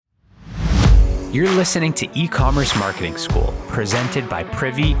You're listening to E-Commerce Marketing School, presented by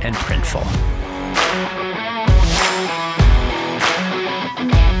Privy and Printful.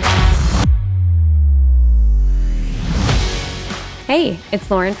 Hey, it's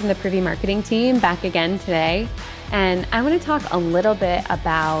Lauren from the Privy Marketing team back again today. And I want to talk a little bit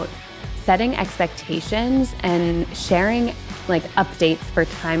about setting expectations and sharing updates for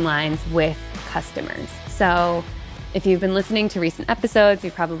timelines with customers. So if you've been listening to recent episodes,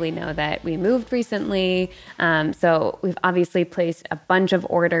 you probably know that we moved recently. So we've obviously placed a bunch of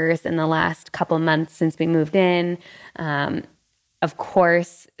orders in the last couple months since we moved in. Of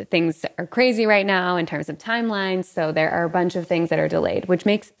course, things are crazy right now in terms of timelines. So there are a bunch of things that are delayed, which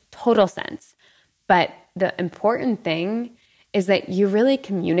makes total sense. But the important thing is that you really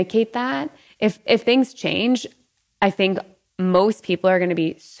communicate that. If things change, I think most people are going to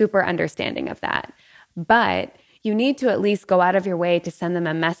be super understanding of that. But you need to at least go out of your way to send them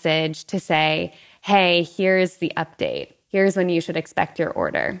a message to say, hey, here's the update. Here's when you should expect your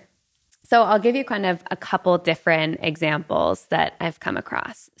order. So I'll give you kind of a couple different examples that I've come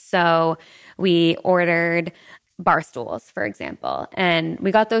across. So we ordered bar stools, for example, and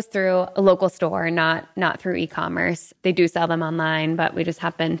we got those through a local store, not through e-commerce. They do sell them online, but we just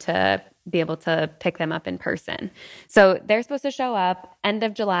happen to be able to pick them up in person. So they're supposed to show up end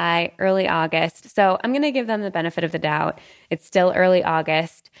of July, early August. So I'm going to give them the benefit of the doubt. It's still early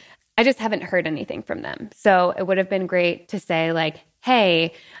August. I just haven't heard anything from them. So it would have been great to say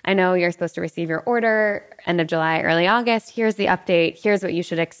hey, I know you're supposed to receive your order end of July, early August. Here's the update. Here's what you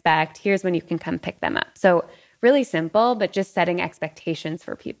should expect. Here's when you can come pick them up. So really simple, but just setting expectations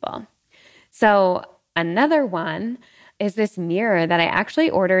for people. So another one is this mirror that I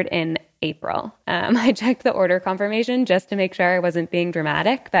actually ordered in April. I checked the order confirmation just to make sure I wasn't being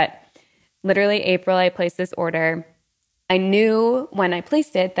dramatic, but literally April, I placed this order. I knew when I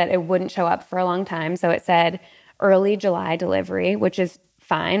placed it that it wouldn't show up for a long time. So it said early July delivery, which is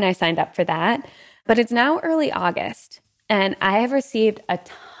fine. I signed up for that. But it's now early August, and I have received a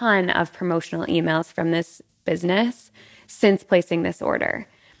ton of promotional emails from this business since placing this order.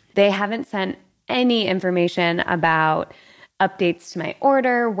 They haven't sent any information about updates to my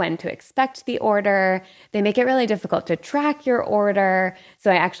order, when to expect the order. They make it really difficult to track your order. So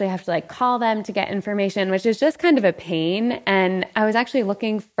I actually have to call them to get information, which is just kind of a pain. And I was actually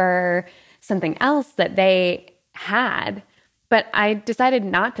looking for something else that they had, but I decided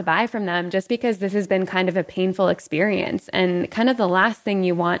not to buy from them just because this has been kind of a painful experience. And kind of the last thing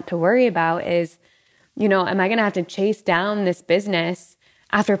you want to worry about is, am I going to have to chase down this business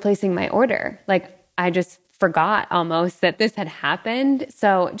after placing my order? I just forgot almost that this had happened.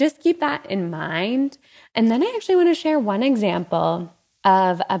 So just keep that in mind. And then I actually want to share one example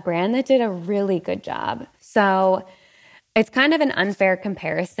of a brand that did a really good job. So it's kind of an unfair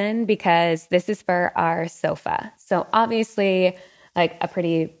comparison because this is for our sofa. So obviously, a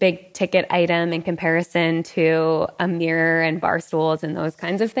pretty big ticket item in comparison to a mirror and bar stools and those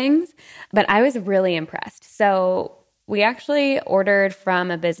kinds of things. But I was really impressed. So we actually ordered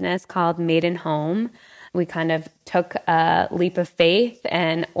from a business called Made in Home. We kind of took a leap of faith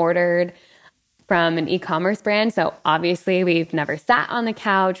and ordered from an e-commerce brand. So obviously we've never sat on the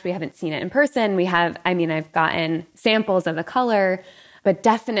couch. We haven't seen it in person. I've gotten samples of the color, but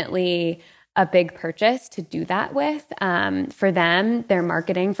definitely a big purchase to do that with. For them, their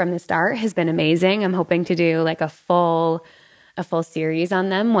marketing from the start has been amazing. I'm hoping to do a full series on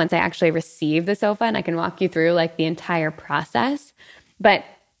them once I actually receive the sofa, and I can walk you through the entire process. But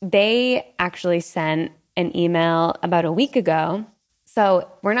they actually sent an email about a week ago.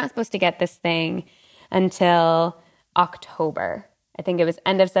 So we're not supposed to get this thing until October. I think it was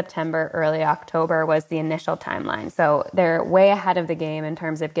end of September, early October was the initial timeline. So they're way ahead of the game in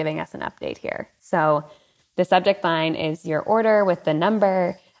terms of giving us an update here. So the subject line is your order with the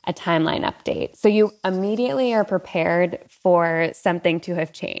number, a timeline update. So you immediately are prepared for something to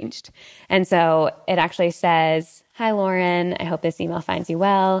have changed. And so it actually says, "Hi, Lauren. I hope this email finds you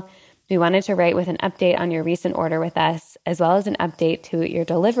well. We wanted to write with an update on your recent order with us, as well as an update to your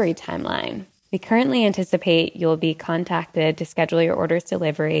delivery timeline. We currently anticipate you'll be contacted to schedule your order's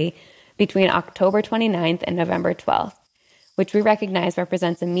delivery between October 29th and November 12th, which we recognize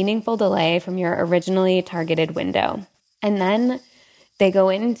represents a meaningful delay from your originally targeted window." And then they go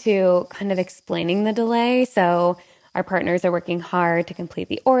into kind of explaining the delay. So our partners are working hard to complete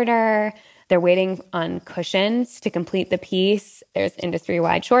the order. They're waiting on cushions to complete the piece. There's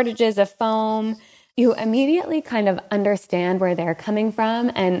industry-wide shortages of foam. You immediately kind of understand where they're coming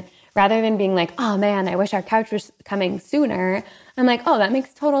from. And rather than being oh man, I wish our couch was coming sooner, I'm oh, that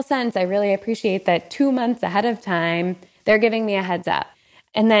makes total sense. I really appreciate that 2 months ahead of time, they're giving me a heads up.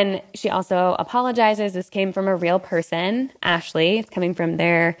 And then she also apologizes. This came from a real person, Ashley. It's coming from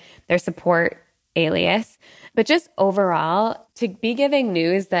their support alias. But just overall, to be giving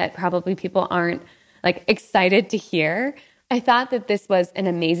news that probably people aren't like excited to hear, I thought that this was an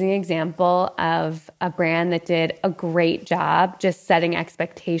amazing example of a brand that did a great job just setting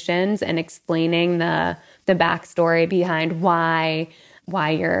expectations and explaining the backstory behind why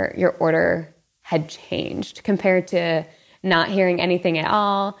your order had changed compared to not hearing anything at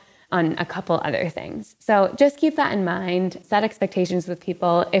all on a couple other things. So just keep that in mind. Set expectations with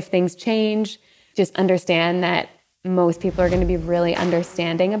people. If things change, just understand that most people are going to be really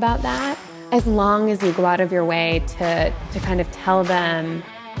understanding about that, as long as you go out of your way to kind of tell them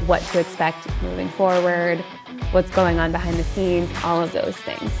what to expect moving forward, what's going on behind the scenes, all of those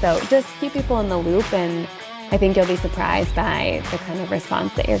things. So just keep people in the loop, and I think you'll be surprised by the kind of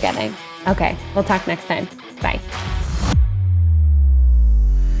response that you're getting. Okay, we'll talk next time. Bye.